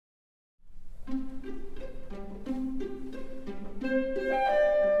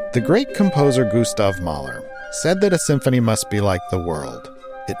The great composer Gustav Mahler said that a symphony must be like the world.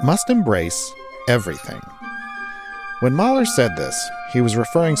 It must embrace everything. When Mahler said this, he was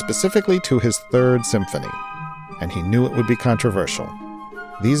referring specifically to his Third Symphony, and he knew it would be controversial.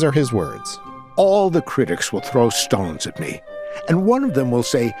 These are his words. All the critics will throw stones at me, and one of them will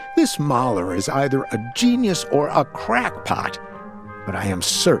say, this Mahler is either a genius or a crackpot. But I am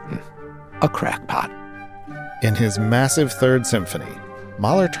certain a crackpot. In his massive Third Symphony,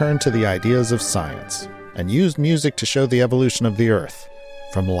 Mahler turned to the ideas of science and used music to show the evolution of the earth,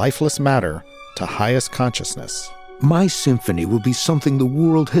 from lifeless matter to highest consciousness. My symphony will be something the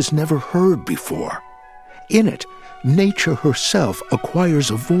world has never heard before. In it, nature herself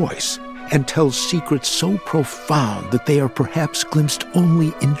acquires a voice and tells secrets so profound that they are perhaps glimpsed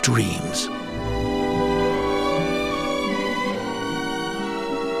only in dreams.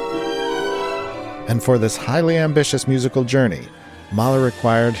 And for this highly ambitious musical journey, Mahler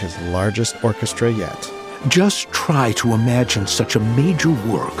required his largest orchestra yet. Just try to imagine such a major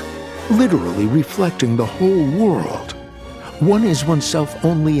work, literally reflecting the whole world. One is oneself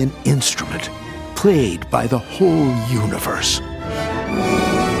only an instrument, played by the whole universe.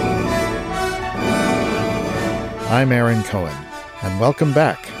 I'm Aaron Cohen, and welcome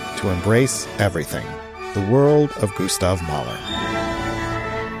back to Embrace Everything, the world of Gustav Mahler.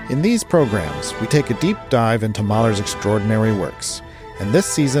 In these programs, we take a deep dive into Mahler's extraordinary works, and this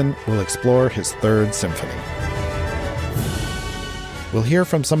season we'll explore his Third Symphony. We'll hear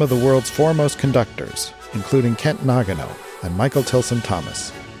from some of the world's foremost conductors, including Kent Nagano and Michael Tilson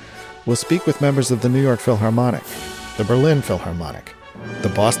Thomas. We'll speak with members of the New York Philharmonic, the Berlin Philharmonic, the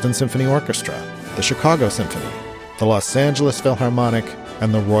Boston Symphony Orchestra, the Chicago Symphony, the Los Angeles Philharmonic,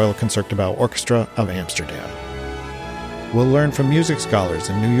 and the Royal Concertgebouw Orchestra of Amsterdam. We'll learn from music scholars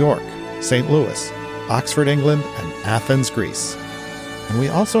in New York, St. Louis, Oxford, England, and Athens, Greece. And we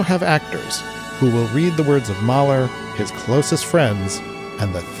also have actors who will read the words of Mahler, his closest friends,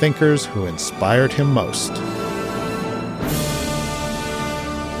 and the thinkers who inspired him most.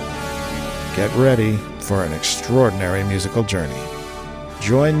 Get ready for an extraordinary musical journey.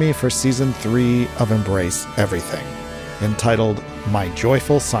 Join me for Season 3 of Embrace Everything, entitled My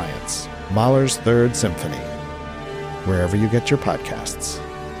Joyful Science, Mahler's Third Symphony, wherever you get your podcasts.